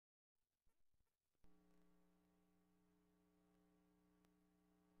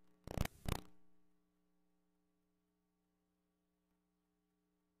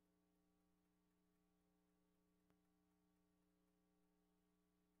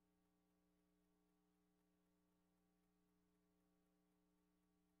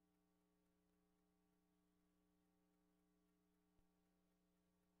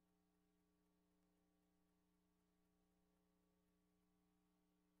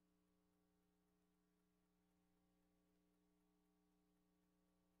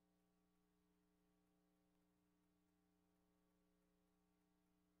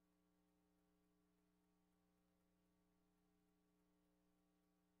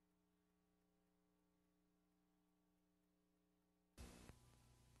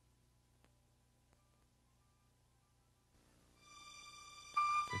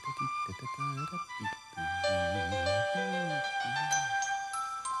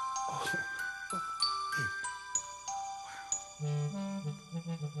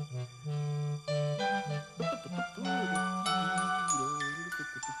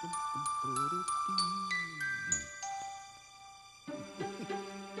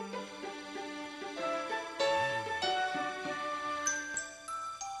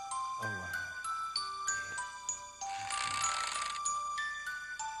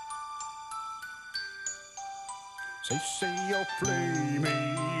Say you'll play me,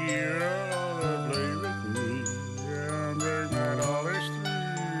 play with me, and bring my dollars through.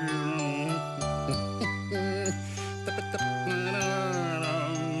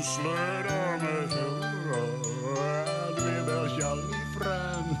 Slide on my shoulder, and we're the jolly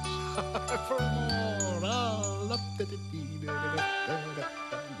friends for more.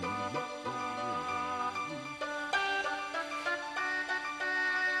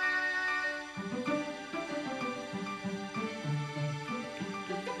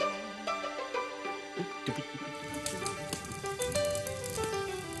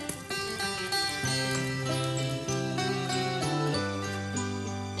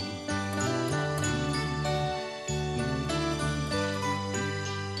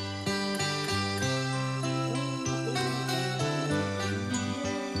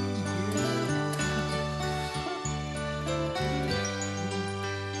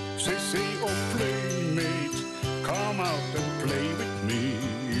 Say, oh playmate, come out and play with me,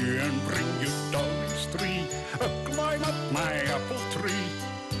 and bring your dollies three. Climb up my apple tree,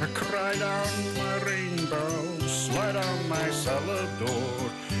 cry down my rainbow, slide on my salad door,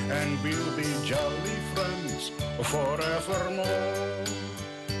 and we'll be jolly friends forevermore.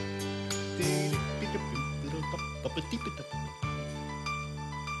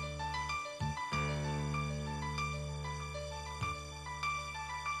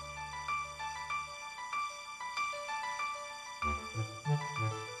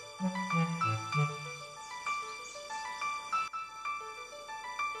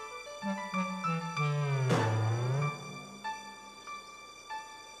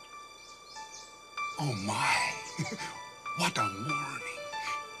 Oh my, what a morning.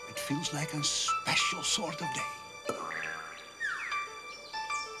 It feels like a special sort of day.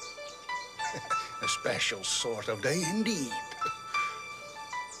 A special sort of day indeed.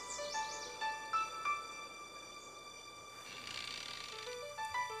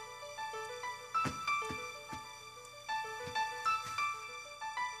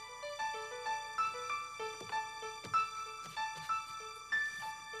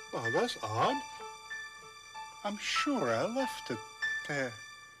 Oh, that's odd. I'm sure I left it there.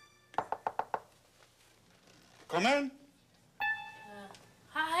 Come in.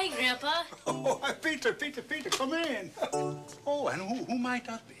 Hi, Grandpa. Oh, Peter, come in. Oh, and who might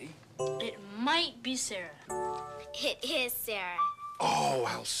that be? It might be Sarah. It is Sarah. Oh,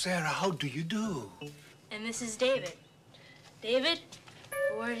 well, Sarah, how do you do? And this is David. David,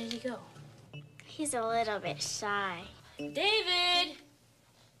 where did he go? He's a little bit shy. David!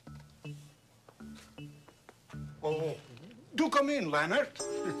 Oh, do come in, Leonard.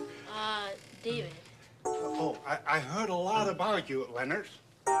 David. Oh, I heard a lot about you, Leonard.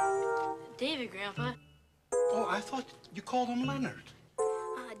 David, Grandpa. Oh, I thought you called him Leonard.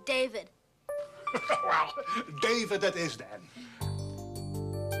 David. Well, David it is then.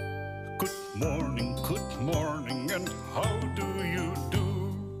 Good morning, and how do you do?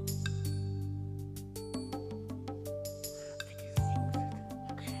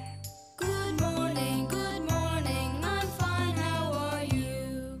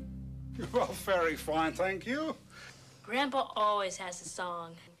 Well, very fine, thank you. Grandpa always has a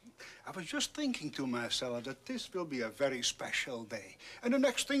song. I was just thinking to myself that this will be a very special day. And the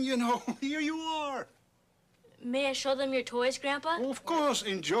next thing you know, here you are. May I show them your toys, Grandpa? Oh, of course,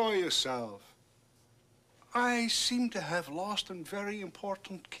 enjoy yourself. I seem to have lost a very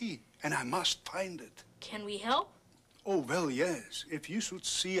important key, and I must find it. Can we help? Oh, well, yes. If you should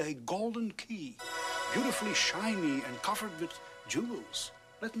see a golden key, beautifully shiny and covered with jewels,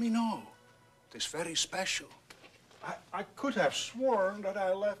 let me know. It is very special. I could have sworn that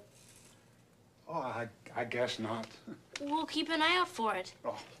I left... Oh, I guess not. We'll keep an eye out for it.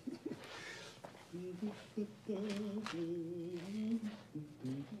 Oh.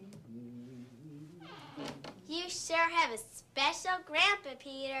 You sure have a special grandpa,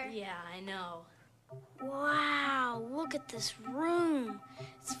 Peter. Yeah, I know. Wow, look at this room.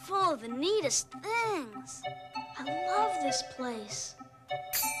 It's full of the neatest things. I love this place.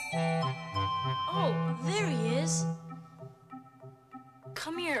 Oh, there he is.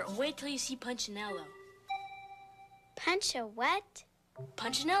 Come here, wait till you see Punchinello. Punch a what?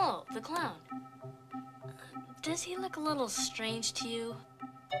 Punchinello, the clown. Does he look a little strange to you?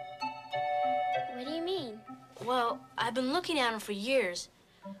 What do you mean? Well, I've been looking at him for years,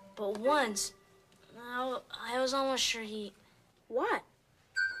 But once, I was almost sure he... What?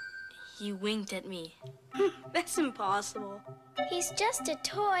 He winked at me. That's impossible. He's just a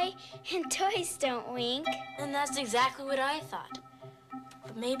toy, and toys don't wink. And that's exactly what I thought.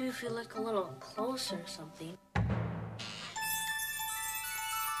 But maybe if we look a little closer or something. What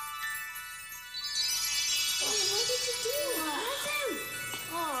did you do? Nothing.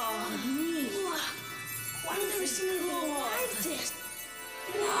 Oh, neat. I've never seen anything like this.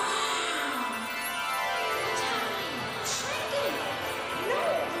 Wow! Shrinking! No,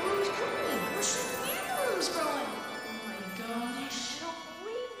 the room's growing. We're shrinking and the room's growing. Oh my gosh. I don't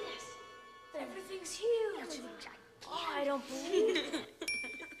believe this. Everything's huge. Oh, I don't believe it.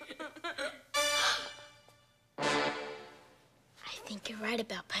 I think you're right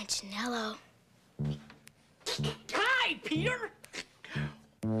about Punchinello. Hi, Peter.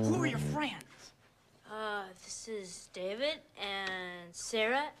 Who are your friends? This is David and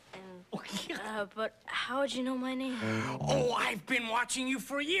Sarah and... Oh, yeah. But how would you know my name? Oh, I've been watching you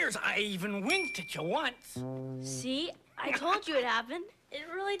for years. I even winked at you once. See? I told you it happened. It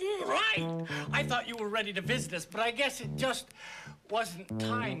really did. Right. I thought you were ready to visit us, but I guess it just wasn't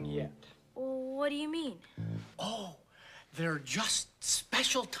time yet. What do you mean? Oh, there are just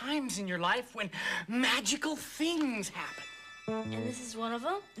special times in your life when magical things happen. And this is one of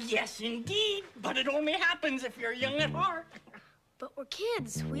them? Yes, indeed. But it only happens if you're young at heart. But we're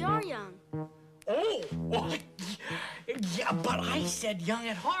kids. We are young. Oh, well, yeah, but I said young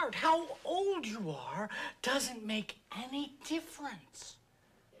at heart. How old you are doesn't make any difference.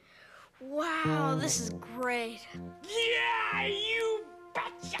 Wow, this is great. Yeah, you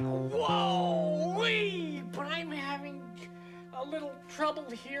betcha. Whoa-wee. But I'm having a little trouble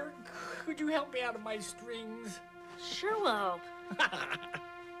here. Could you help me out of my strings? Sure will help.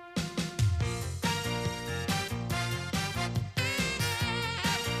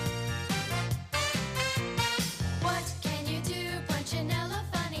 What can you do, Punchinello,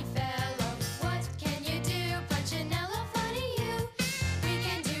 funny fellow? What can you do, Punchinello, funny you? We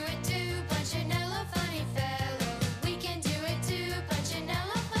can do it too, Punchinello, funny fellow. We can do it too,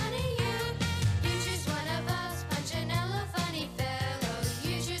 Punchinello, funny you. You choose one of us, Punchinello, funny fellow.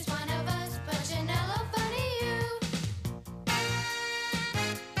 You choose one of us, Punchinello, funny you.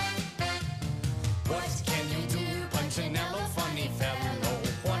 What can you do, Punchinello, funny fellow?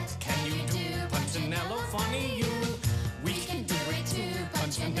 What can you do, Punchinello, funny you? We can do it too,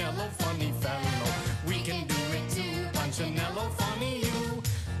 Punchinello, funny fellow. We can do it too, Punchinello, funny you.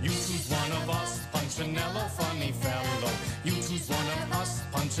 You choose one of us, Punchinello, funny fellow. You choose one of us,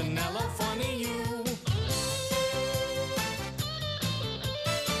 Punchinello, funny you.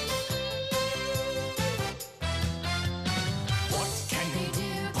 What can you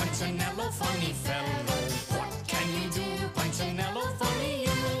do, Punchinello, funny fellow? What can you do, Punchinello, funny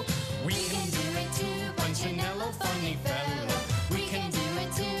you? We can do it too, Punchinello, funny fellow. We can do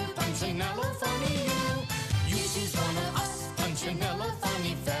it too, Punchinello, funny you. You choose one of us, Punchinello,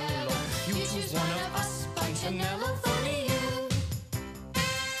 funny fellow. You choose one of us, Punchinello, funny you.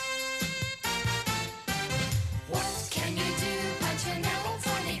 What can you do, Punchinello,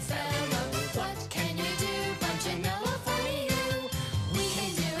 funny fellow? What can you do, Punchinello, funny you? We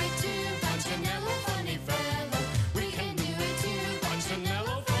can do it too, Punchinello, funny fellow. We can do it too,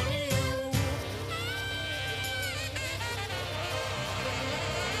 Punchinello, funny you.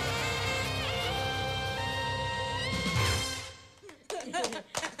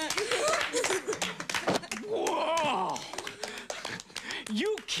 Whoa!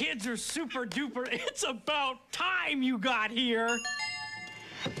 You kids are super duper. It's about time you got here.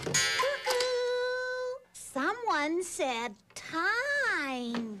 Someone said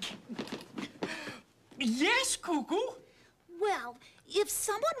time. Yes, Cuckoo. Well, if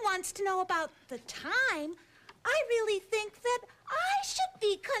someone wants to know about the time, I really think that I should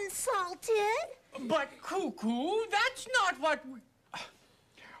be consulted. But, Cuckoo, that's not what we...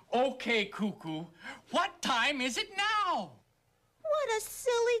 Okay, Cuckoo, what time is it now? What a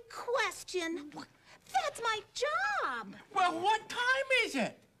silly question. That's my job. Well, what time is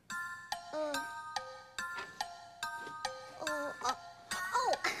it?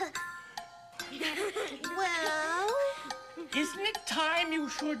 Well, Isn't it time you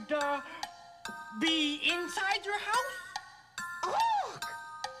should, be inside your house?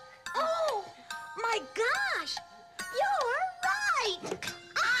 oh, my gosh, you're right.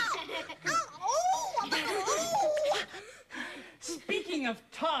 Ow, oh. Speaking of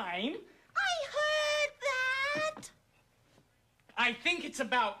time, I heard that. I think it's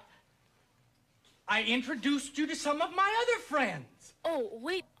about... I introduced you to some of my other friends. Oh,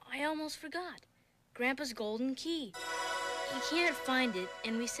 wait, I almost forgot. Grandpa's golden key. We can't find it,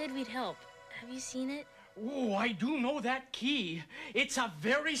 and we said we'd help. Have you seen it? Oh, I do know that key. It's a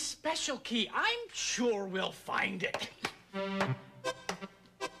very special key. I'm sure we'll find it.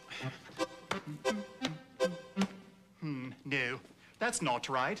 No, that's not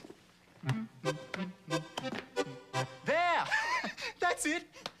right. There! That's it!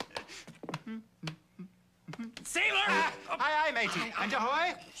 Sailor! Aye, matey. And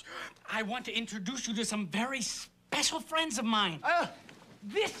ahoy! I want to introduce you to some very special friends of mine. Oh!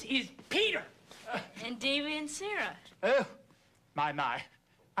 This is Peter. And David and Sarah. Oh, my.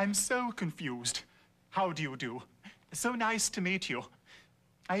 I'm so confused. How do you do? So nice to meet you.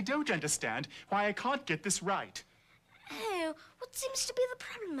 I don't understand why I can't get this right. Oh, what seems to be the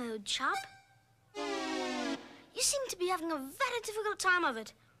problem, old chap? You seem to be having a very difficult time of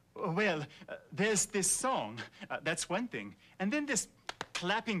it. Well, there's this song. That's one thing. And then this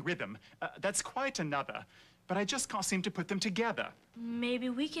clapping rhythm. That's quite another. But I just can't seem to put them together. Maybe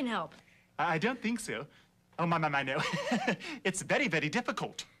we can help. I don't think so. Oh, my, no. It's very, very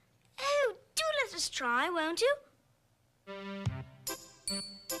difficult. Oh, do let us try, won't you?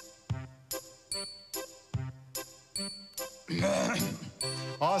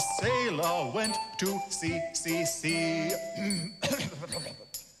 A sailor went to sea.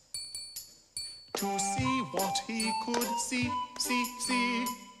 To see what he could see.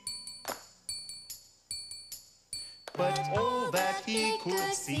 But all that he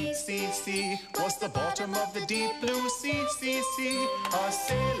could see was the bottom of the deep blue sea. A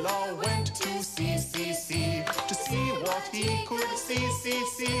sailor went to sea to see what he could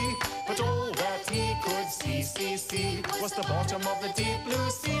see. But all that he could see was the bottom of the deep blue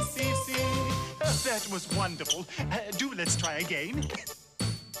sea. That was wonderful. Do let's try again.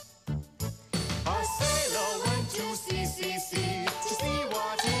 A sailor went to sea to see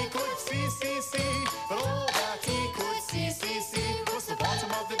what he could see. But all that he could see was the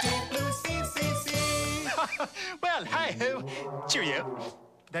bottom of the deep blue sea. Well, hi-ho. Cheerio.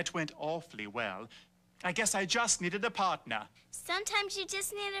 That went awfully well. I guess I just needed a partner. Sometimes you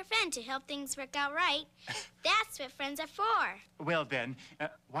just need a friend to help things work out right. That's what friends are for. Well, then,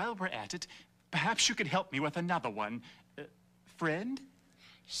 while we're at it, perhaps you could help me with another one. Friend?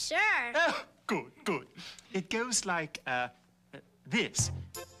 Sure. Oh, good. It goes like, this,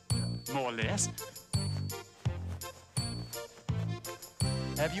 more or less.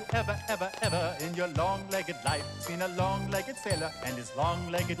 Have you ever in your long-legged life seen a long-legged sailor and his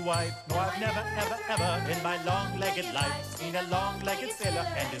long-legged wife? No, I've never ever in my long-legged life seen a long-legged sailor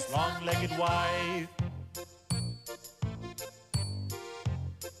and his long-legged wife.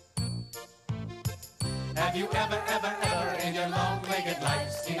 Have you ever in your long-legged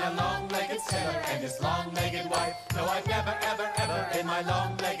life seen a long-legged sailor and his long-legged wife? No, I've never ever in my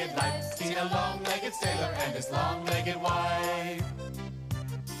long-legged life seen a long-legged sailor and his long-legged wife.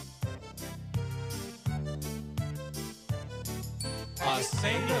 A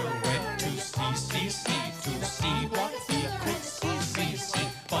sailor went to sea to see what he could see.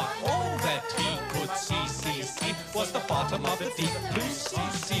 But all that he could see was the bottom of the deep blue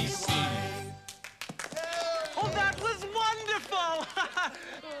sea. Oh, that was wonderful!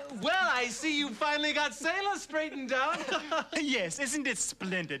 Well, I see you finally got Sailor straightened out. Yes, isn't it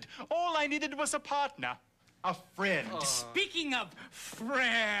splendid? All I needed was a partner, a friend. Speaking of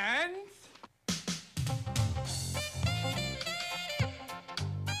friends...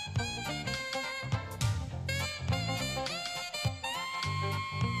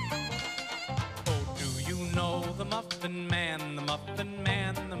 The Muffin Man, the Muffin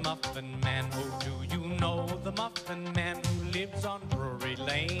Man, the Muffin Man. Oh, do you know the Muffin Man who lives on Drury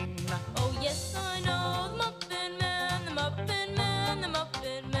Lane? Oh, yes, I know the Muffin Man, the Muffin Man, the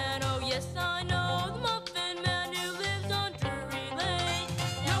Muffin Man. Oh, yes, I know the Muffin Man who lives on Drury Lane.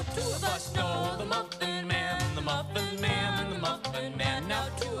 Now two of us know the Muffin Man, the Muffin Man, the Muffin Man. Now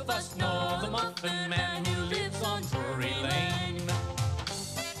two of us know the Muffin Man who lives on Drury Lane.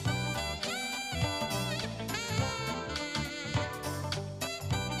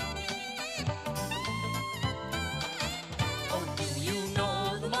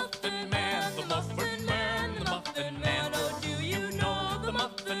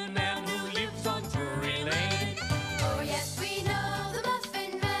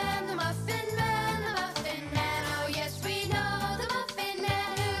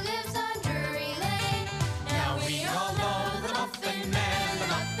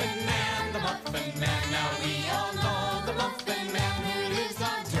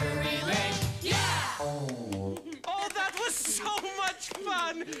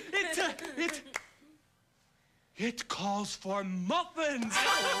 calls for muffins.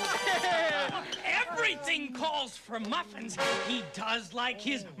 Everything calls for muffins. He does like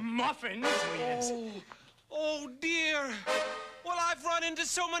his muffins. Yes. Oh, dear. Well, I've run into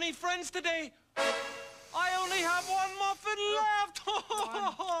so many friends today. I only have one muffin left.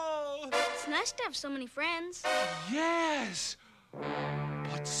 It's nice to have so many friends. Yes.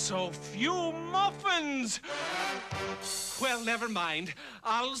 But so few muffins. Well, never mind.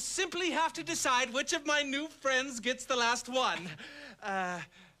 I'll simply have to decide which of my new friends gets the last one. Well,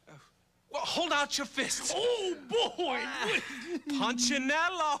 hold out your fists. Oh, boy!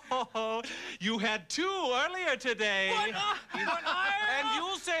 Punchinello! You had 2 earlier today. But And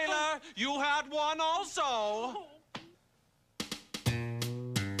you, sailor, you had 1 also.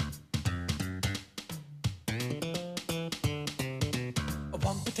 A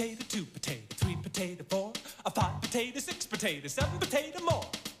 1 potato, 2 potato, 3 potato, 4, a 5 potato, 6 potato, 7 potato more.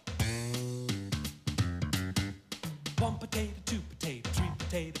 1 potato, 2 potato, 3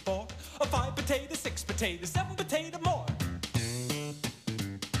 potato, 4, a 5 potato, 6 potato, 7 potato more.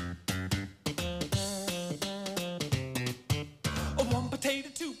 A 1 potato,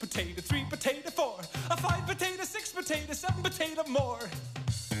 2 potato, 3 potato, 4, a 5 potato, 6 potato, 7 potato more.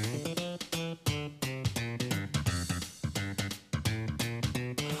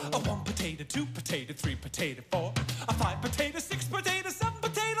 A 1 potato, 2 potato, 3 potato, 4, a 5 potato, 6 potato, 7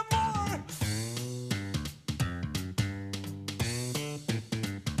 potato more.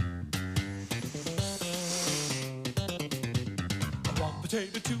 A 1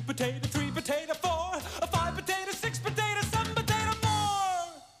 potato, 2 potato, 3 potato, 4, a 5 potato, 6 potato, 7 potato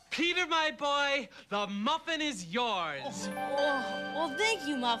more. Peter, my boy, the muffin is yours. Oh, well, thank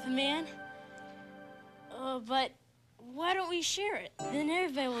you, Muffin Man. But why don't we share it? Then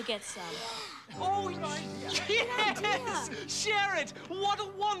everybody will get some. Oh, yes! Share it! What a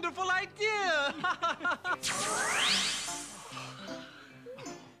wonderful idea!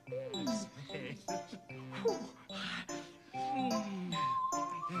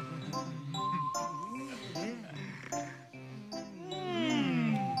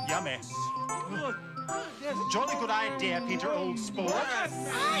 Yummy. Jolly good idea, Peter, old sport.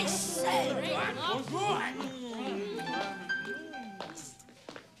 I say,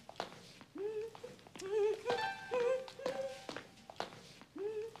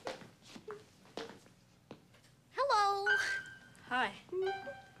 Hello. Hi.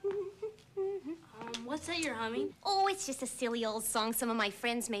 What's that you're humming? Oh, it's just a silly old song some of my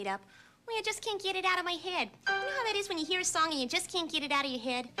friends made up. Well, I just can't get it out of my head. You know how that is when you hear a song and you just can't get it out of your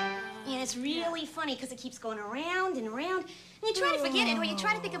head? And it's really funny because it keeps going around and around. And you try to forget it or you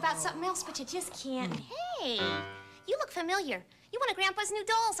try to think about something else, but you just can't. Hey, you look familiar. You one of Grandpa's new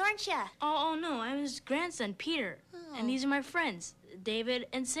dolls, aren't you? Oh, no, I'm his grandson, Peter. And these are my friends, David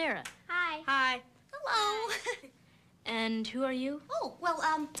and Sarah. Hi. Hi. Hello. And who are you? Oh, well,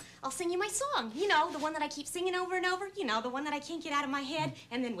 I'll sing you my song. You know, the one that I keep singing over and over. You know, the one that I can't get out of my head.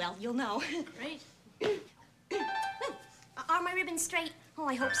 And then, well, you'll know. Great. Are my ribbons straight? Oh,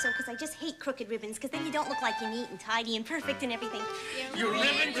 I hope so, because I just hate crooked ribbons, because then you don't look like you're neat and tidy and perfect and everything. Your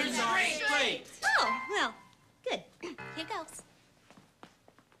ribbons are straight. Oh, well, good. Here goes.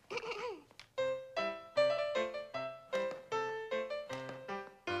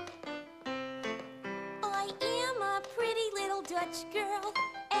 I am a pretty little Dutch girl,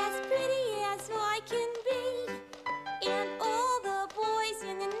 as pretty as I can be. And all the boys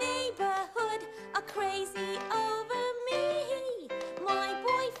in the neighborhood are crazy over me. My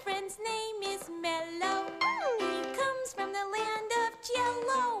boyfriend's name is Mello. He comes from the land of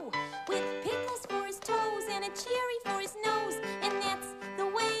Jello, with pickles for his toes and a cherry for his nose. And that's the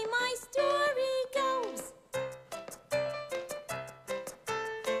way my story goes.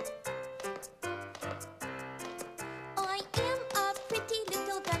 I am a pretty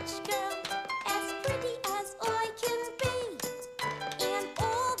little Dutch girl, as pretty as I can be. And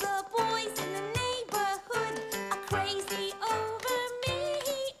all the boys in the neighborhood are crazy over me.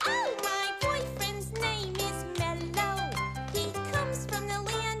 Oh, my boyfriend's name is Mello. He comes from the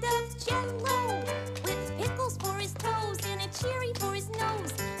land of Jello, with pickles for his toes and a cherry for his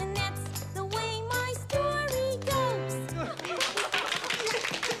nose. And that's the way my story goes.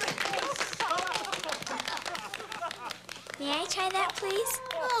 May I try that, please?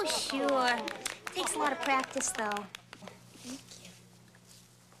 Oh, sure. Takes a lot of practice, though.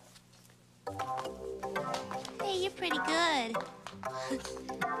 Hey, you're pretty good.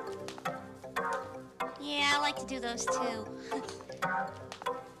 Yeah, I like to do those, too.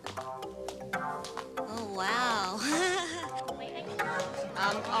 Oh, wow.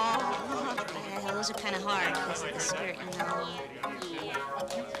 Yeah, those are kind of hard because of the skirt, you know.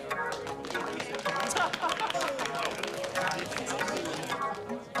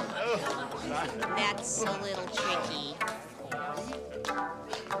 That's a little tricky.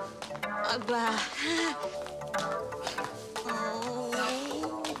 Oh,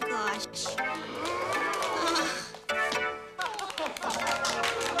 gosh.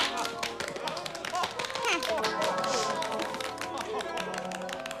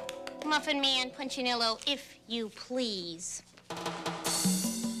 Muffin Man, Punchinello, if you please.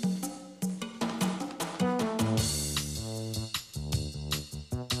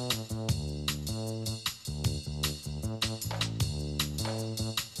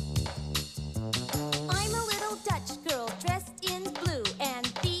 I'm a little Dutch girl dressed in blue, and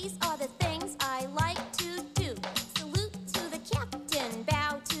these are the things I like to do. Salute to the captain,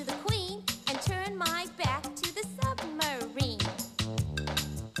 bow to the queen, and turn my back to the submarine.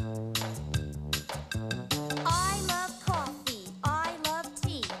 I love coffee, I love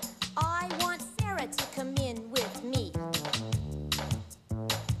tea. I want Sarah to come in with me.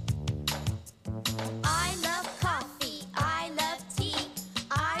 I love coffee, I love tea.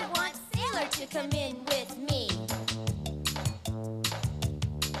 I want Sailor to come in with me.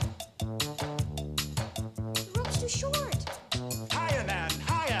 The rope's too short. Higher, man,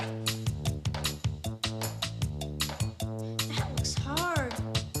 higher. That looks hard.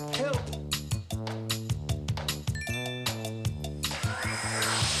 Help.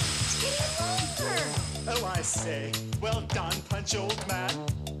 It's getting longer. Oh, I say. Well done, Punch, old man.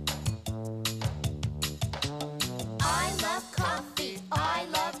 I love coffee, I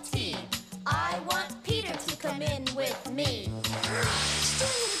love tea. I want Peter to come in with me. It's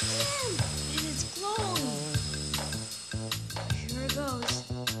doing it again. And it's glowing. Here it goes.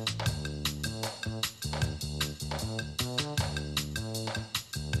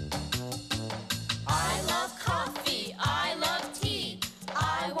 I love coffee, I love tea.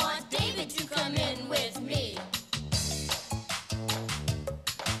 I want David to come in with me.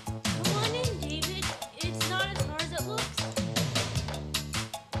 Come on in, David. It's not as hard as it looks.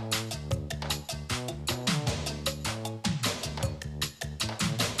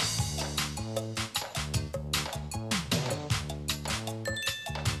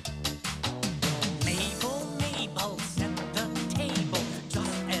 Mabel, Mabel, set the table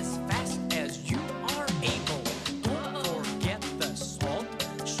just as fast as you are able. Don't forget the salt,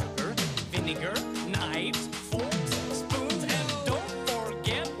 sugar, vinegar, knives, forks, spoons, and don't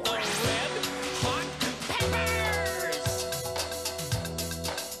forget the red hot peppers.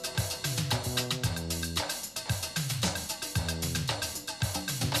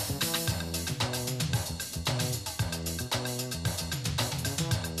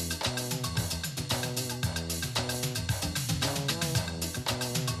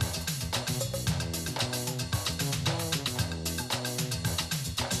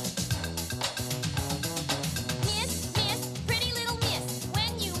 Miss, miss, pretty little miss.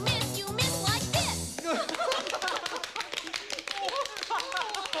 When you miss like this.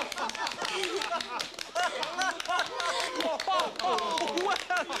 Well,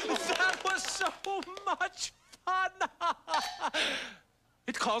 that was so much fun.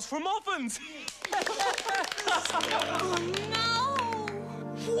 It calls for muffins. Oh, no!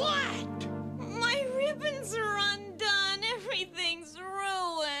 What? My ribbons are undone. Everything's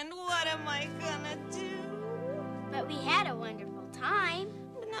ruined. What am I gonna do? But we had a wonderful time.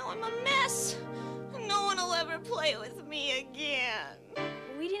 But now I'm a mess. No one will ever play with me again.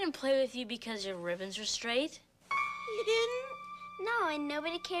 We didn't play with you because your ribbons were straight. You didn't? No, and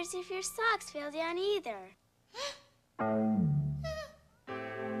nobody cares if your socks fell down either.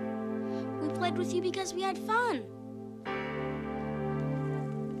 We played with you because we had fun.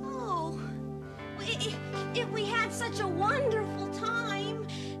 Oh. If we had such a wonderful time,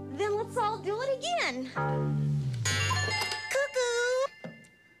 then let's all do it again. Cuckoo!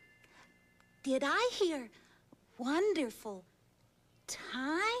 Did I hear wonderful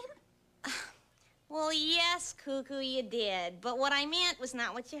time? Well, yes, Cuckoo, you did. But what I meant was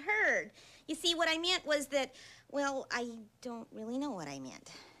not what you heard. You see, what I meant was that, well, I don't really know what I meant.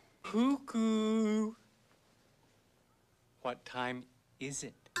 Cuckoo. What time is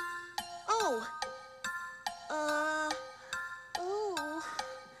it? Oh.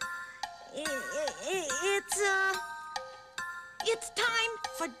 It's time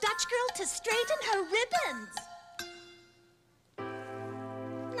for Dutch Girl to straighten her ribbons.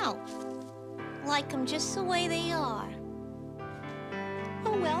 No. Like them just the way they are.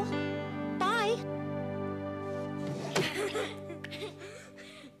 Oh, well, bye.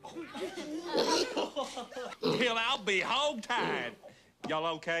 Well, I'll be hog-tied. Y'all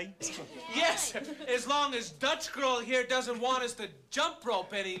okay? Yes, as long as Dutch girl here doesn't want us to jump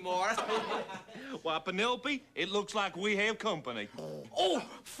rope anymore. Why, Penelope, it looks like we have company. Oh,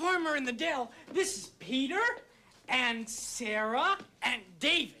 Farmer in the Dell, this is Peter and Sarah and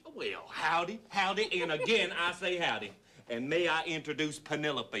David. Well, howdy, and again I say howdy. And may I introduce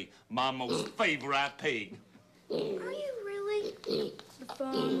Penelope, my most favorite pig. Are you really? The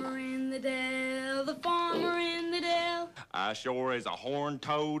farmer in the dell, the farmer in the dell. I sure as a horned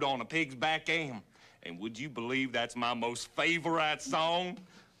toad on a pig's back am. And would you believe that's my most favorite song?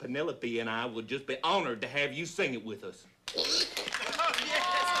 Penelope and I would just be honored to have you sing it with us. Oh,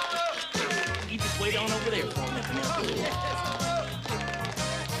 yes. You just wait on over there for me, Penelope.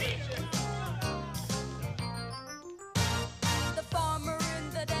 The farmer in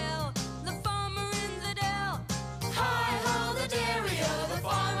the dell, the farmer in the dell. Hi-ho the dairy-o, the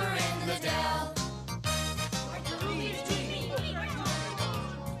farmer in the dell.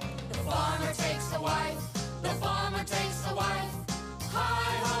 The farmer takes a wife, the farmer takes a wife.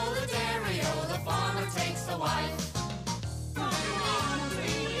 Hi-ho the dairy-o, the farmer takes a wife.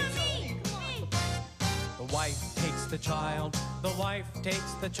 The wife takes the child, the wife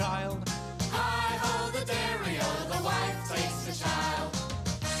takes the child. Hi-ho the dairy-o, the wife takes the child.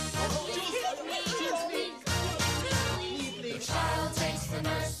 The child takes the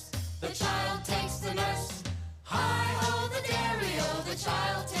nurse, the child takes the nurse. Hi-ho the dairy-o, the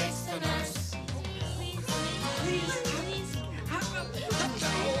child takes the nurse.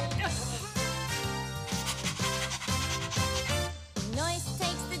 The nurse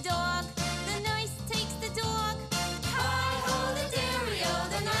takes the dog, the nurse takes the dog. Hi-ho the dairy-o,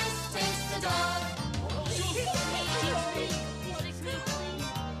 the nurse takes the dog.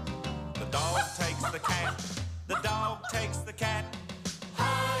 The dog takes the cat, the dog takes the cat.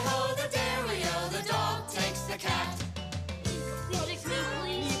 Hi-ho the dairy-o, the dog takes the cat.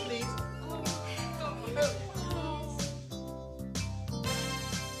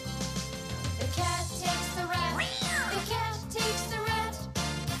 The cat takes the rat, the cat takes the rat.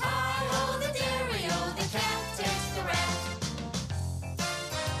 Hi-ho the dairy-o, the cat takes the rat.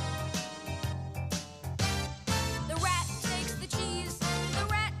 The rat takes the cheese, the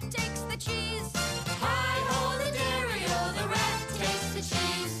rat takes the cheese. Hi-ho the dairy-o, the rat takes the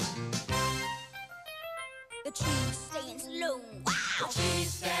cheese. The cheese stands alone. The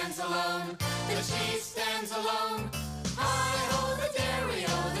cheese stands alone, the cheese stands alone. Hi-ho the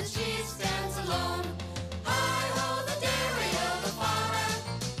dairy-o, the cheese stands alone. Hi-ho the dairy-o, the farmer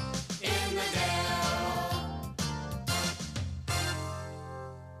in the dell.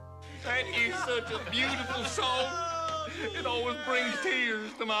 That is such a beautiful song. It always brings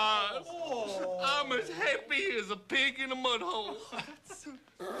tears to my eyes. I'm as happy as a pig in a mud hole.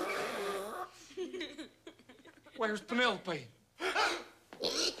 Where's Penelope?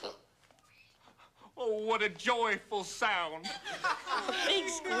 Oh, what a joyful sound. Big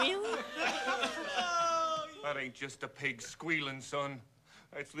squeal. That ain't just a pig squealing, son.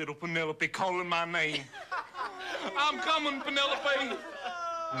 That's little Penelope calling my name. I'm coming, Penelope.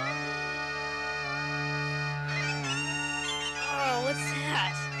 Oh, what's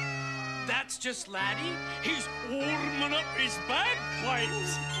that? That's just Laddie. He's warming up his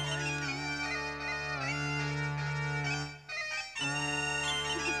bagpipes.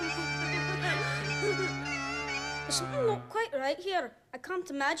 There's something not quite right here. I can't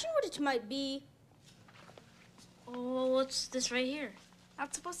imagine what it might be. Oh, what's this right here?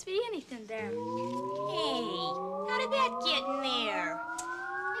 Not supposed to be anything there. Hey, how did that get in there?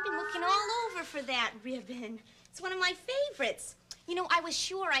 I've been looking all over for that ribbon. It's one of my favorites. You know, I was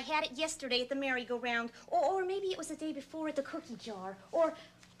sure I had it yesterday at the merry-go-round, or maybe it was the day before at the cookie jar, or...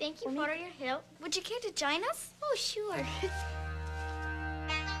 Thank you for your help. Would you care to join us? Oh, sure.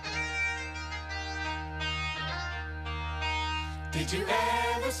 Did you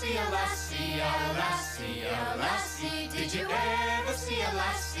ever see a lassie, a lassie, a lassie? Did you ever see a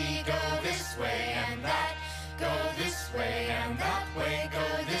lassie go this way and that? Go this way and that way, go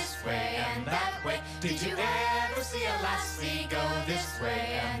this way and that way. Did you ever see a lassie go this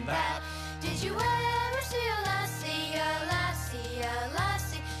way and that? Did you ever see a lassie, a lassie, a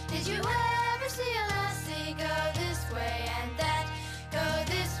lassie? Did you ever see a lassie go this way and that? Go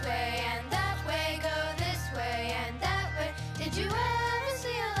this way and that way, go this way and that way. Did you ever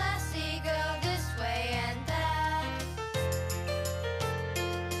see a lassie go this way and that?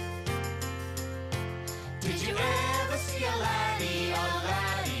 Did you ever see a laddie, a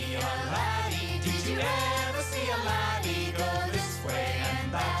laddie, a laddie? Did you ever see a laddie go this way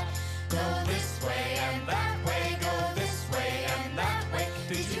and that? Go this way and that way, go this way and that way.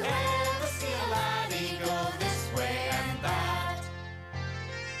 Did you ever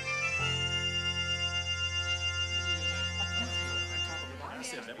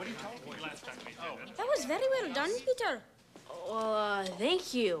was very well done, Peter. Well,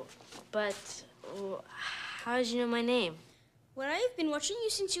 thank you. But how did you know my name? Well, I've been watching you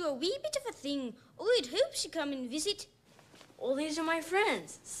since you were a wee bit of a thing. Oh, it hopes you come and visit. Well, these are my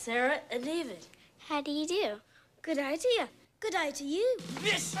friends, Sarah and David. How do you do? Good eye to you. Good eye to you.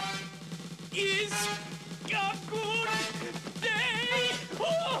 This is a good day.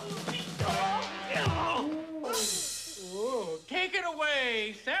 Oh, take it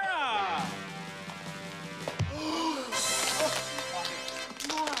away, Sarah.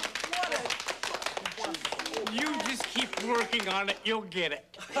 You just keep working on it, you'll get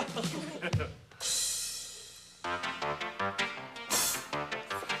it.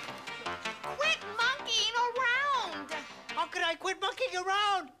 Quit monkeying around! How could I quit monkeying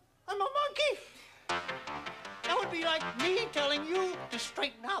around? I'm a monkey. That would be like me telling you to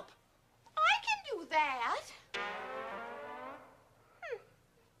straighten up. I can do that.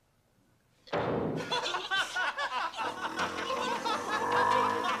 Dad!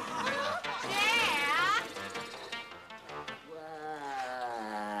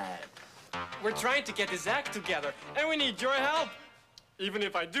 We're trying to get his act together, and we need your help. Even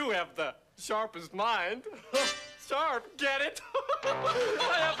if I do have the sharpest mind. Sharp, get it?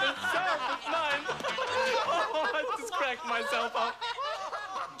 I have the sharpest mind. Oh, I just cracked myself up.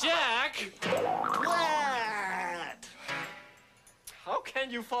 Jack! What? How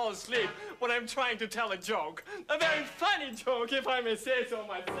can you fall asleep when I'm trying to tell a joke? A very funny joke, if I may say so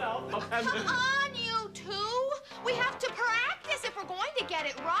myself. Come on, you two. We have to practice if we're going to get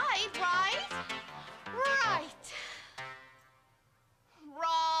it right, right? Right.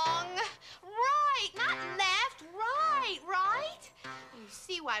 Wrong. Right. Not left. Right. Right. You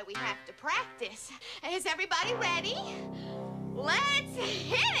see why we have to practice. Is everybody ready? Let's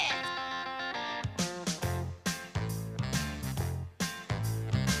hit it.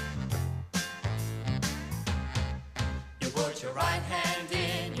 You put your right hand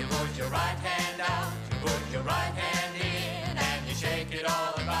in, you put your right hand out, you put your right hand in and you shake it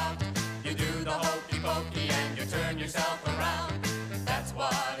all about. You do the hokey pokey and you turn yourself around. That's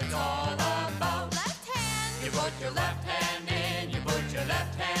what it's all about. Left hand. You put your left hand in, you put your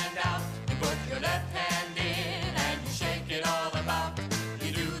left hand out, you put your left hand in and you shake it all about.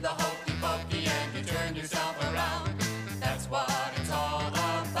 You do the hokey pokey and you turn yourself around. That's what it's all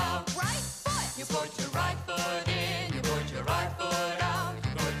about. Right foot. You put your right foot in, you put your right foot out,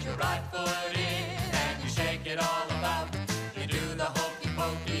 you put your right foot in and you shake it all about. You do the hokey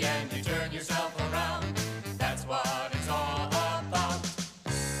pokey and you turn yourself around. That's what it's all about.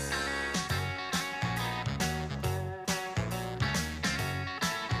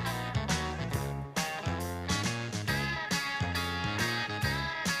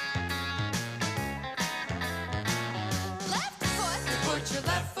 Left foot. You put your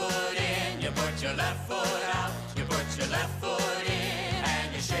left foot in, you put your left foot out, you put your left foot in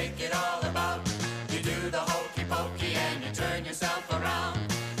and you shake it all about. You do the hokey pokey and you turn yourself around.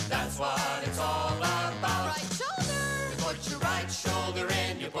 That's what it's all about. Right shoulder. You put your right shoulder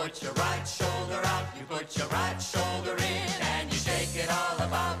in, you put your right shoulder out, you put your right shoulder in and you shake it all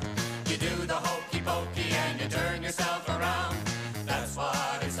about. You do the hokey pokey and you turn yourself around. That's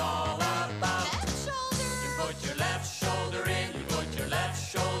what it's all about. Left shoulder. You put your left shoulder in, you put your left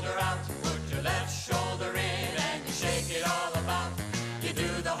shoulder out, you put your left shoulder in and you shake it all about. You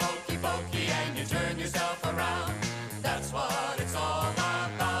do the hokey pokey and you turn yourself around. That's what it's all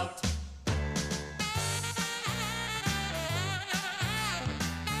about.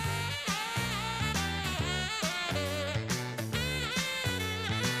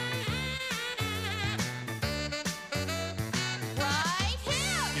 Right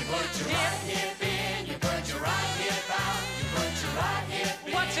hip. You put your right hip in, you put your right hip out, you put your right hip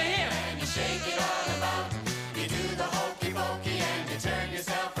in. What's a hip? And you shake it all about. You do the hokey pokey and you turn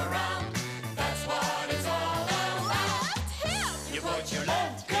yourself around. That's what it's all about. Left hip. You put your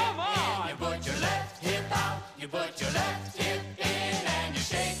left hip Come on. in, you put your left hip out, you put your left hip in and you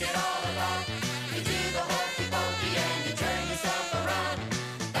shake it all about. You do the hokey pokey and you turn yourself around.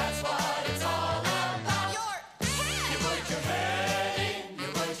 That's what it's all about. Your head. You put your head in, you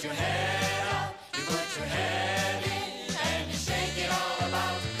put your head out, you put your head in and you shake it all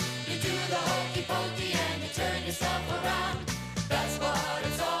about. You do the hokey pokey and you turn yourself around. That's what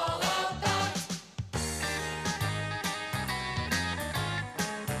it's all about.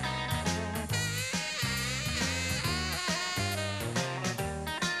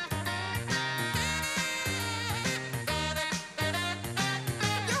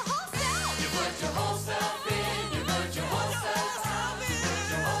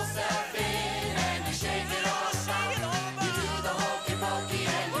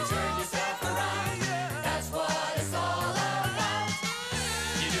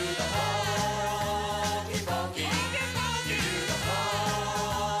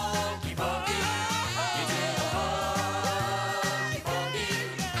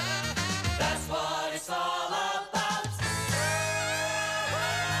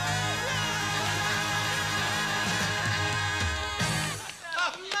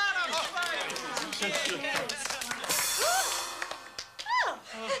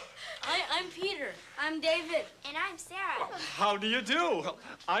 David. And I'm Sarah. How do you do?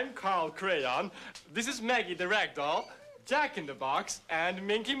 I'm Carl Crayon. This is Maggie the Ragdoll, Jack in the Box, and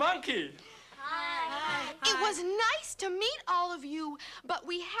Minky Monkey. Hi. It was nice to meet all of you, but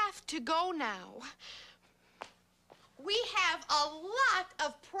we have to go now. We have a lot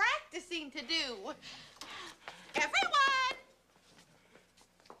of practicing to do. Everyone!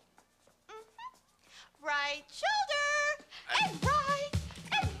 Right shoulder, and right,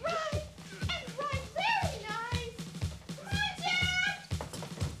 and right, and right. Very nice. Come on, Jack!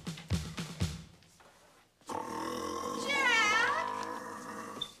 Jack!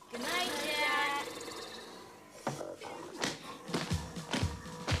 Good night, Jack.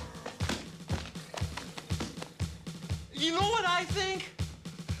 You know what I think?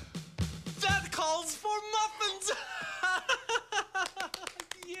 That calls for muffins.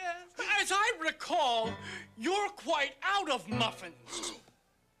 Yes. As I recall, you're quite out of muffins.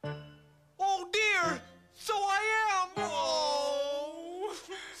 Oh, dear. So I am. Oh.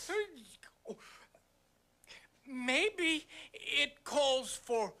 Maybe it calls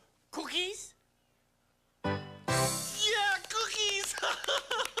for cookies? Yeah, cookies.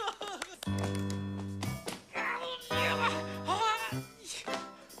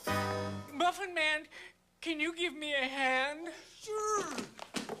 Muffin Man, can you give me a hand? Sure.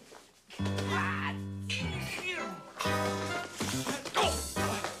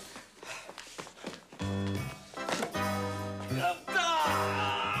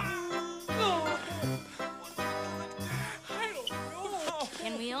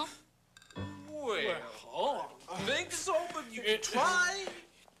 Can we all? Well, I think so, but you can try.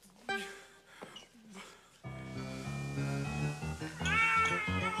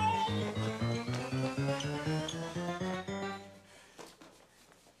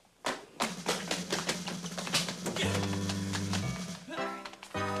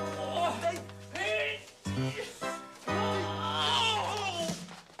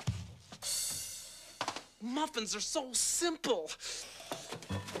 Muffins are so simple.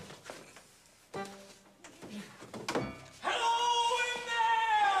 Hello in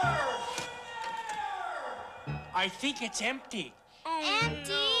there! I think it's empty.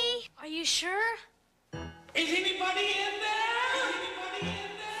 Empty. Are you sure? Is anybody in there?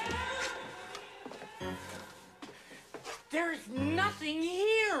 There's nothing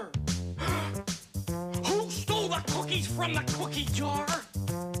here. Who stole the cookies from the cookie jar?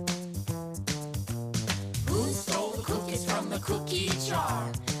 Who stole the cookies from the cookie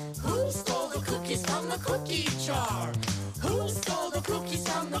jar? Who stole the cookies from the cookie jar? Who stole the cookies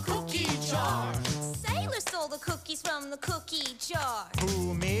from the cookie jar? Sailor stole the cookies from the cookie jar.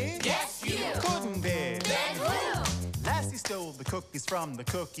 Who, me? Yes, you. Couldn't be. Then who? Lassie stole the cookies from the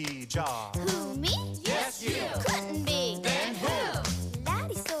cookie jar. Who, me? Yes, you. Couldn't be. Then who?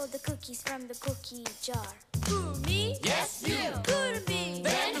 Laddie stole the cookies from the cookie jar. Who, me? Yes, you. Couldn't be.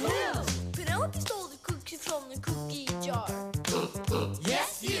 Then who? Penelope stole the cookies from the cookie jar.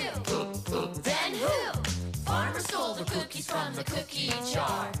 Yes, you. Then who? Farmer stole the cookies from the cookie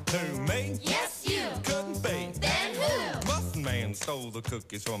jar. Who, me? Yes, you. Couldn't be. Then who? Muffin Man stole the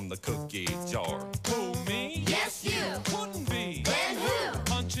cookies from the cookie jar. Who, me? Yes, you. Couldn't be. Then who?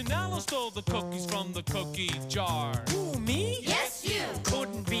 Punchinello stole the cookies from the cookie jar. Who, me? Yes, you.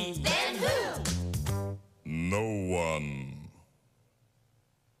 Couldn't be. Then who? No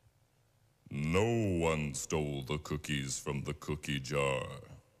one stole the cookies from the cookie jar.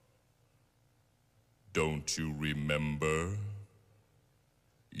 Don't you remember?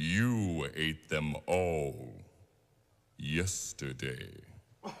 You ate them all yesterday.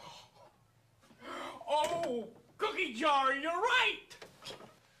 Oh, cookie jar, you're right.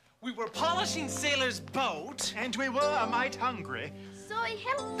 We were polishing Sailor's boat. And we were a mite hungry. So I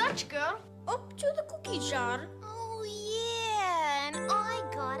helped Dutch girl up to the cookie jar. Oh, yeah, and I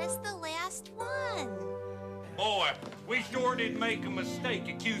got us the last one. Boy, we sure did make a mistake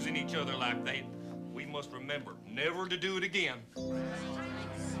accusing each other like that. We must remember never to do it again.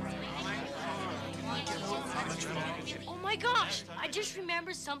 Oh my gosh! I just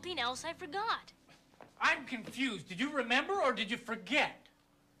remembered something else I forgot. I'm confused. Did you remember or did you forget?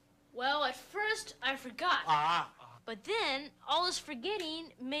 Well, at first I forgot. But then all this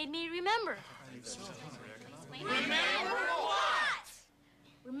forgetting made me remember. Remember what?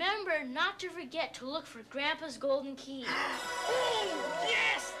 Remember not to forget to look for Grandpa's golden key. Oh,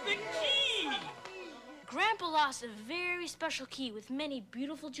 yes, the key! Grandpa lost a very special key with many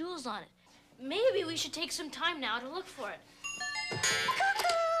beautiful jewels on it. Maybe we should take some time now to look for it.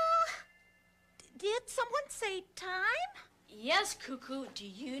 Did someone say time? Yes, Cuckoo. Do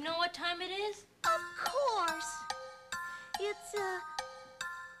you know what time it is? Of course. It's,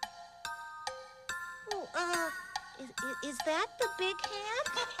 Is that the big hand?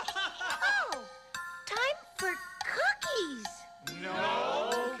 Oh, time for cookies. No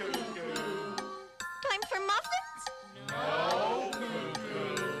cuckoo. Time for muffins? No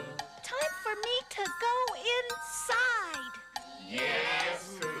cuckoo. Time for me to go inside.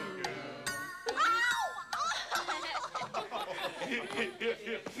 Yes, cuckoo.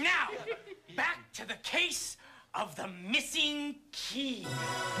 Now, back to the case of the missing key.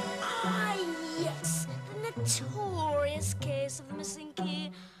 Ah, yes, the notorious case of the missing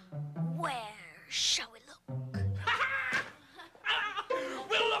key. Where shall we look?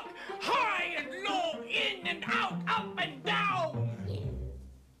 We'll look high and low, in and out, up and down.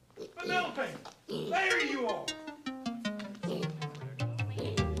 Penelope, there you are.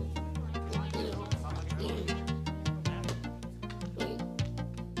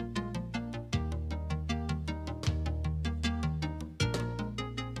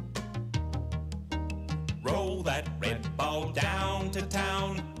 Roll that red ball down to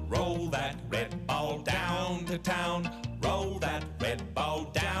town. Roll that red ball down to town. Roll that red ball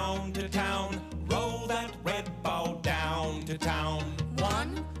down to town. Roll that red ball down to town.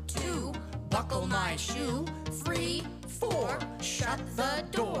 1, 2, buckle my shoe. 3, 4, shut the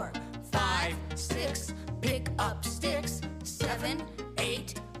door. 5, 6, pick up sticks. 7,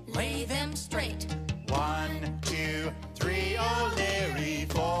 8, lay them straight. 1, 2, 3, O'Leary.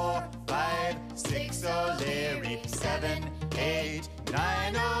 4, 5, 6, O'Leary. 7, 8,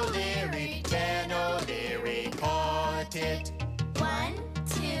 9, O'Leary. 10, O'Leary. Caught it. 1,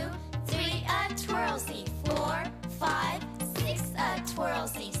 2, 3, a twirlsy. 4, 5, 6, a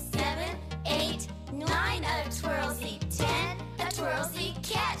twirlsy. 7, 8, 9, a twirlsy. 10, a twirlsy.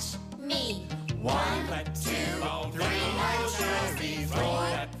 Catch me. 1, 2, 3, a twirlsy.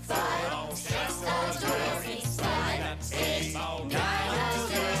 4, 5, 6, a twirlsy. 7, 8, 9, a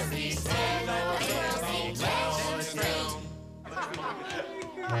twirlsy. 10, a twirlsy. Catch me.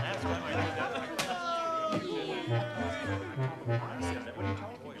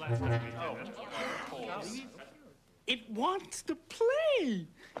 It wants to play.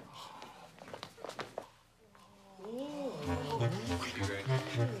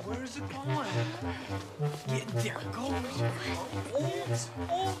 Where's it going? Yeah, there it goes.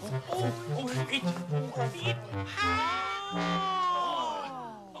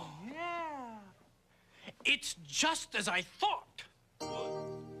 It's just as I thought.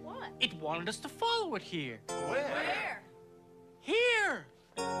 What? It wanted us to follow it here. Where? Here!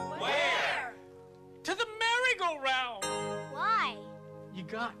 Where? To the merry-go-round! Why? You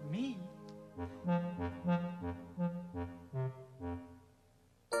got me.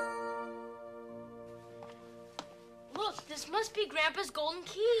 Look, this must be Grandpa's golden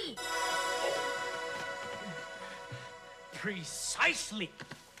key. Precisely.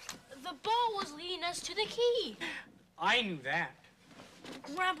 The ball was leading us to the key. I knew that.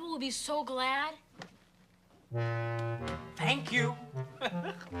 Grandpa will be so glad. Thank you.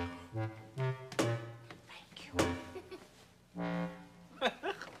 Thank you.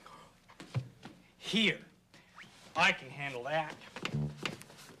 Here. I can handle that.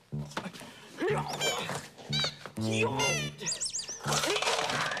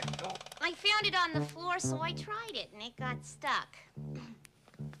 I found it on the floor, so I tried it, and it got stuck.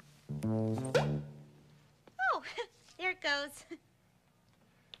 Oh, there it goes.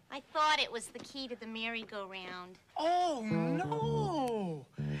 I thought it was the key to the merry-go-round. Oh, no.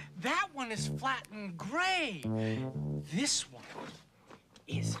 That one is flat and gray. This one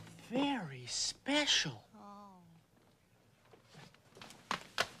is very special.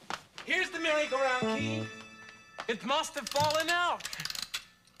 Here's the merry-go-round key. It must have fallen out.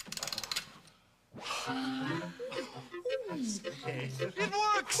 It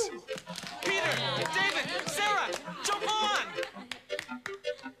works! Peter, David, Sarah, jump on!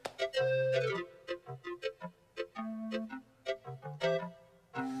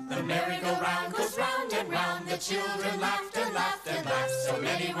 The merry-go-round goes round and round. The children laughed and laughed and laughed. So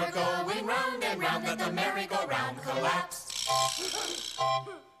many were going round and round that the merry-go-round collapsed.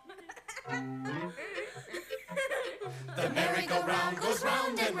 The merry-go-round goes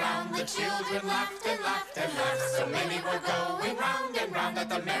round and round. The children laughed and laughed and laughed. So many were going round and round that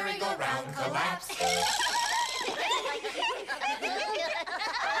the merry-go-round collapsed.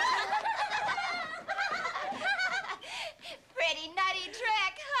 Pretty nutty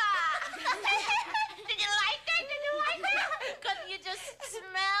trick, huh? Did you like it? Did you like it? Couldn't you just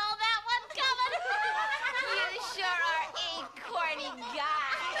smell that one coming? You sure are a corny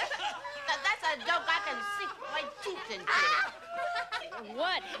guy. That's a joke I can sink my teeth into.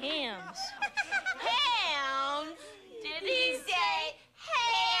 What hams? Hams? Did he say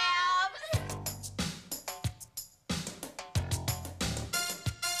hams?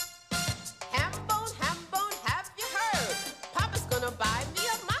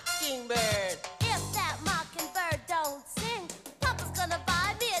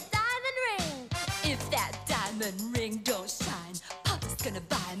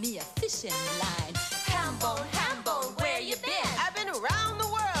 buy me a fishing line. Ham bone, where you been? I've been around the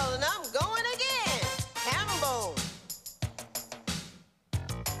world and I'm going again. Ham bone.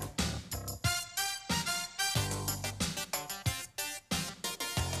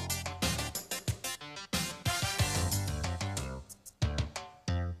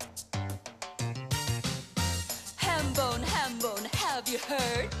 Ham bone, have you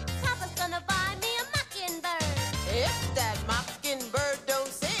heard? Papa's gonna buy me a mockingbird. If that mockingbird don't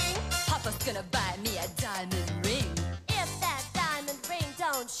sing, Papa's gonna buy me a diamond ring. If that diamond ring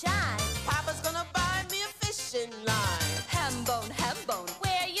don't shine, Papa's gonna buy me a fishing line. Ham bone,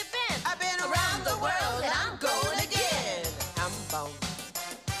 where you been? I've been around the world and I'm going again. Ham bone.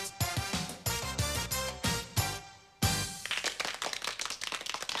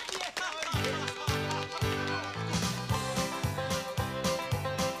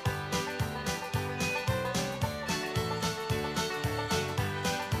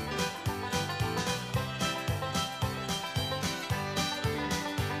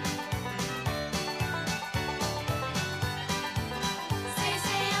 Say,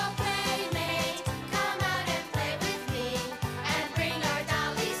 say, oh playmate, come out and play with me, and bring your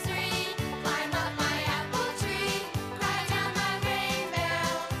dollies three. Climb up my apple tree, cry down my rainbow,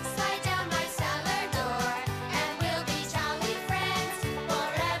 slide down my cellar door, and we'll be jolly friends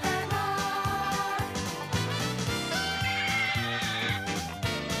forevermore.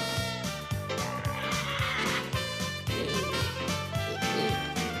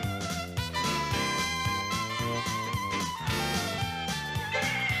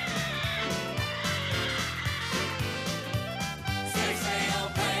 Say, say, oh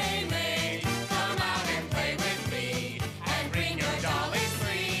playmate, come out and play with me, and bring your dollies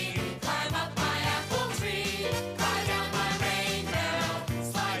free. Climb up my apple tree, climb down my rainbow,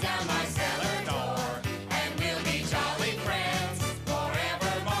 slide down my cellar door, and we'll be jolly friends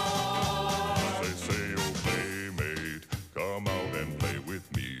forevermore. Say, say, oh playmate, come out and play with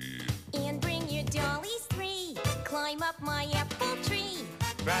me. And bring your dollies three. Climb up my apple tree.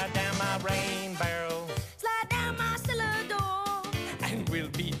 Ride down my rainbow, Slide down my cellar door. And we'll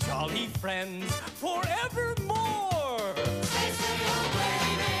be jolly friends forevermore. Say, say, oh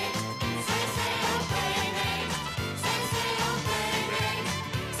playmate, say, say, oh playmate, say, say, oh playmate,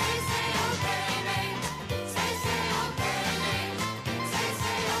 say, say, oh playmate, say, say, oh playmate, say,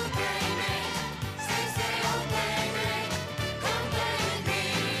 say, oh playmate, say, say, oh playmate, come play with me.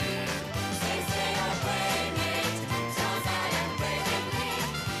 Say, say, oh playmate, come out and play with me,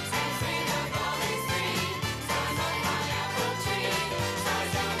 and bring your dollies free. Climb up my apple tree, slide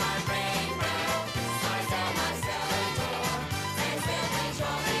down my rainbow, slide down my cellar door, and we'll be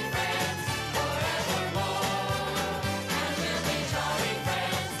jolly friends forevermore. And we'll be jolly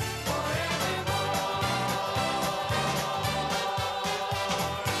friends forevermore.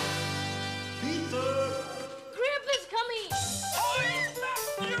 Grandpa's coming! Oh, he's back!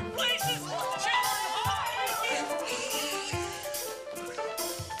 Your place is just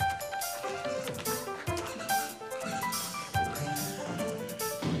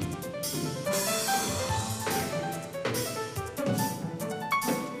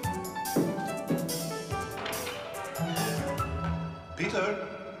Peter?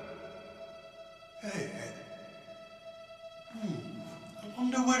 Hey. I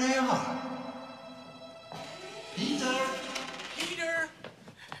wonder where they are. Peter? Peter!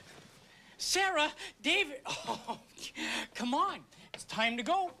 Sarah, David. Oh, come on. It's time to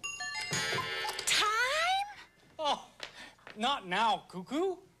go. Time? Oh, not now,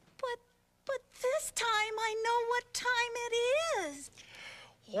 cuckoo. But this time I know what time it is.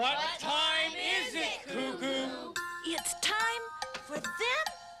 What time is it, cuckoo? It's time for them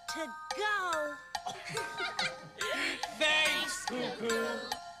to go. Thanks, cuckoo.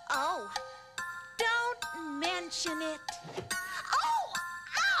 Oh, don't mention it. Oh,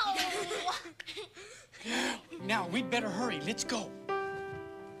 ow! Now, we'd better hurry. Let's go.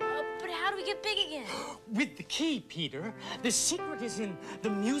 But how do we get big again? With the key, Peter. The secret is in the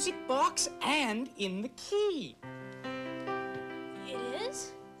music box and in the key. It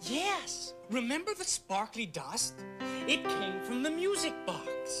is? Yes. Remember the sparkly dust? It came from the music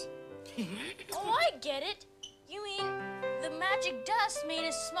box. Oh, I get it. You mean the magic dust made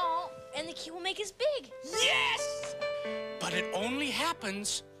us small and the key will make us big? Yes! But it only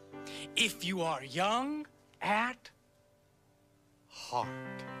happens if you are young at heart.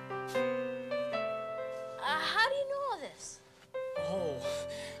 How do you know all this? Oh,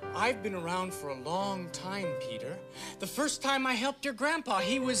 I've been around for a long time, Peter. The first time I helped your grandpa,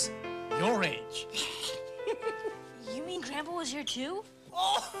 he was your age. You mean Grandpa was here too?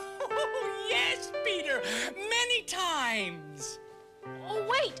 Oh, yes, Peter. Many times. Oh,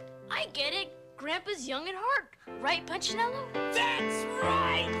 wait, I get it. Grandpa's young at heart. Right, Punchinello? That's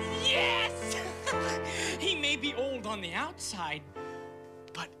right! Yes! He may be old on the outside,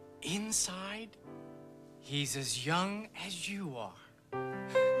 but inside, he's as young as you are.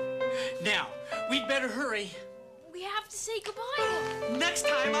 Now, we'd better hurry. We have to say goodbye. Next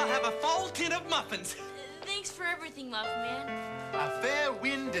time, I'll have a fall tin of muffins. Thanks for everything, Muff Man. A fair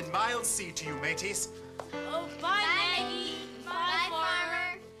wind and mild sea to you, mateys. Oh, bye, Maggie. Bye,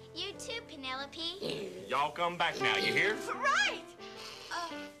 Farmer. You too, Penelope. Y'all come back now, you hear? Right.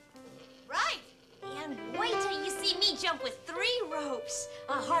 Right. And wait till you see me jump with 3 ropes.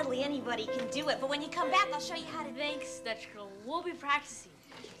 Hardly anybody can do it, but when you come back, I'll show you how to do it. Thanks, Dutch Girl. We'll be practicing.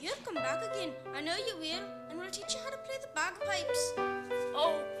 You'll come back again. I know you will. And we'll teach you how to play the bagpipes.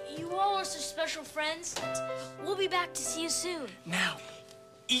 Oh, you all are such special friends. We'll be back to see you soon. Now,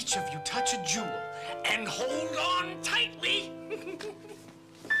 each of you touch a jewel and hold on tightly.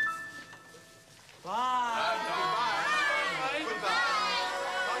 Bye.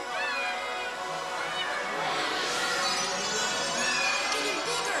 Getting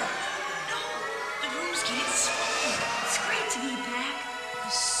bigger. No, the room's getting smaller. It's great to be back. It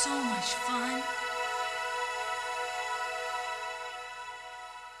was so much fun.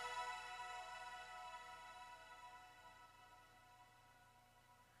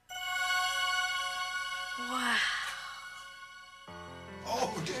 Wow.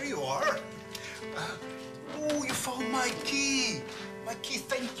 Oh, there you are. Oh, you found my key. My key,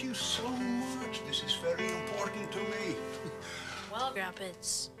 thank you so much. This is very important to me. Well, Grandpa,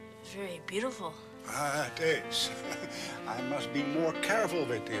 it's very beautiful. It is. I must be more careful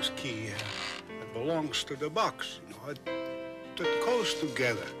with this key. It belongs to the box. You know, it goes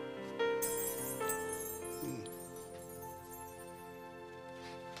together.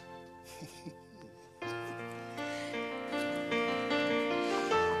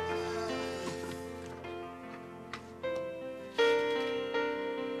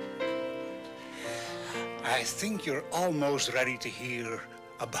 I think you're almost ready to hear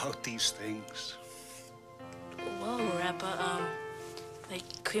about these things. Well, Grandpa, like,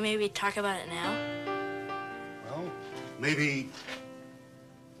 could we maybe talk about it now? Well, maybe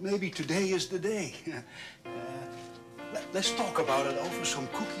today is the day. Let's talk about it over some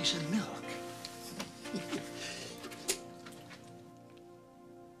cookies and milk.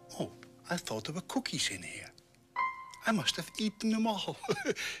 Oh, I thought there were cookies in here. I must have eaten them all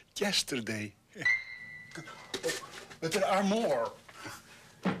yesterday. Oh, but there are more.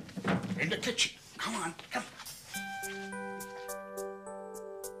 In the kitchen. Come on, come.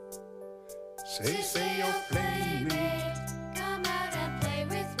 Say, oh playmate, come out and play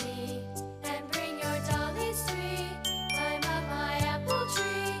with me, and bring your dollies 3. Climb up my apple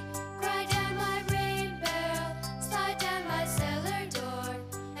tree, cry down my rain barrel, slide down my cellar door,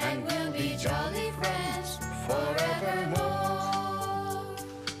 and we'll be jolly friends forevermore.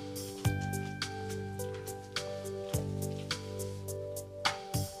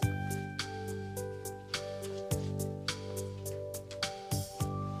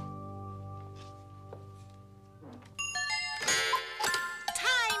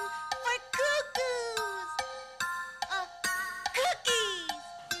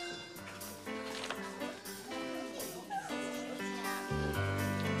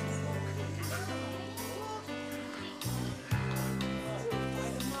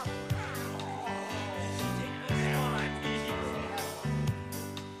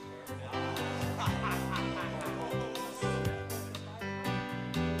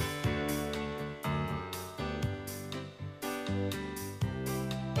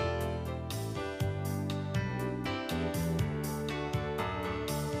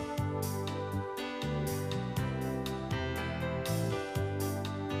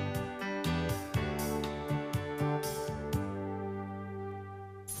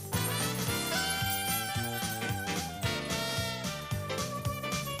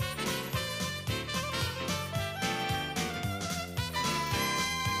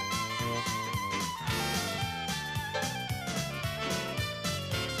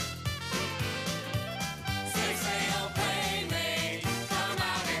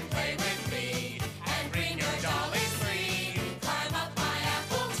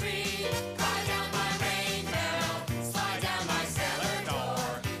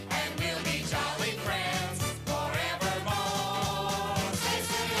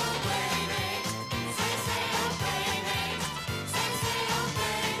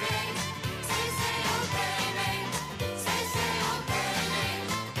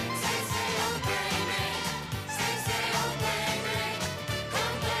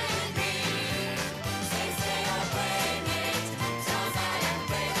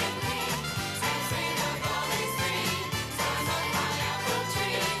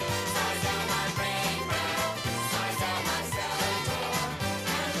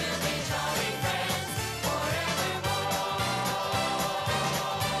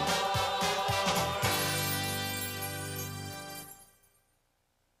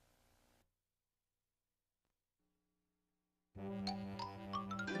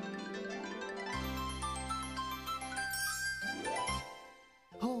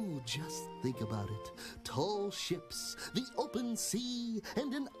 just think about it. Tall ships, the open sea,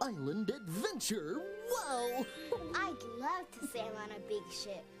 and an island adventure. Wow! I'd love to sail on a big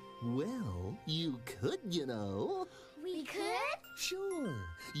ship. Well, you could, you know. We could? Sure.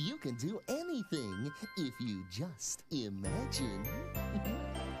 You can do anything if you just imagine.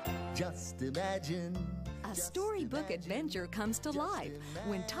 Just imagine. A storybook adventure comes to life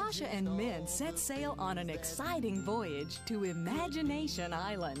when Tasha and Min set sail on an exciting voyage to Imagination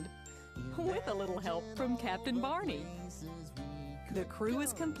Island with a little help from Captain Barney. The crew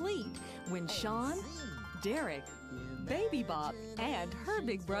is complete when Sean, Derek, Baby Bop, and her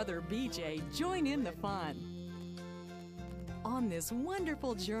big brother BJ join in the fun. On this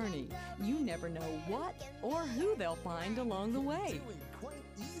wonderful journey, you never know what or who they'll find along the way.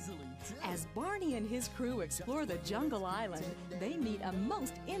 As Barney and his crew explore the jungle island, they meet a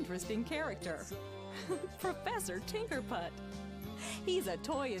most interesting character, Professor Tinkerput. He's a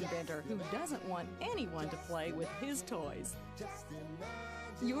toy inventor who doesn't want anyone to play with his toys.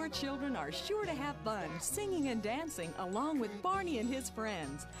 Your children are sure to have fun singing and dancing along with Barney and his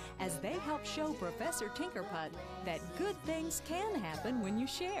friends as they help show Professor Tinkerput that good things can happen when you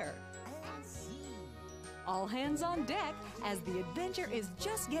share. All hands on deck as the adventure is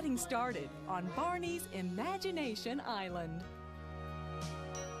just getting started on Barney's Imagination Island.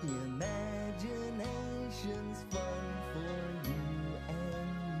 Imagination's fun for you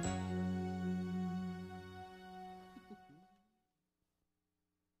and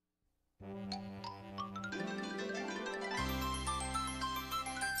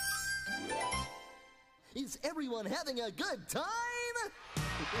me. Is everyone having a good time?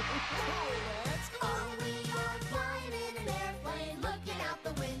 Let's go! We are flying in an airplane, looking out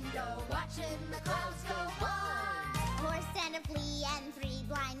the window, watching the clouds go by. A horse and a flea and 3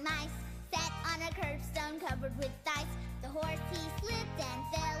 blind mice sat on a curbstone covered with dice. The horse, he slipped and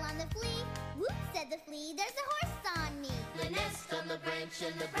fell on the flea. Whoop, said the flea, there's a horse on me. The nest on the branch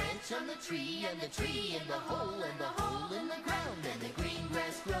and the branch on the tree, and the tree in the hole and the hole in the ground. And the green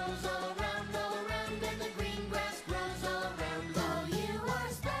grass grows all around, and the green grass grows all around. Oh, you are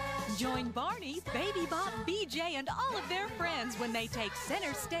special. Join Barney, Baby Bop, BJ, and all of their friends when they take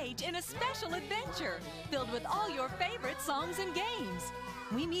center stage in a special adventure filled with all your favorite songs and games.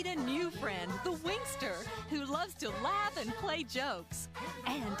 We meet a new friend, the Winkster, who loves to laugh and play jokes.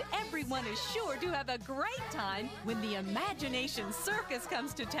 And everyone is sure to have a great time when the Imagination Circus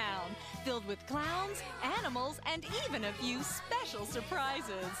comes to town, filled with clowns, animals, and even a few special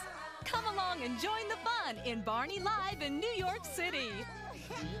surprises. Come along and join the fun in Barney Live in New York City.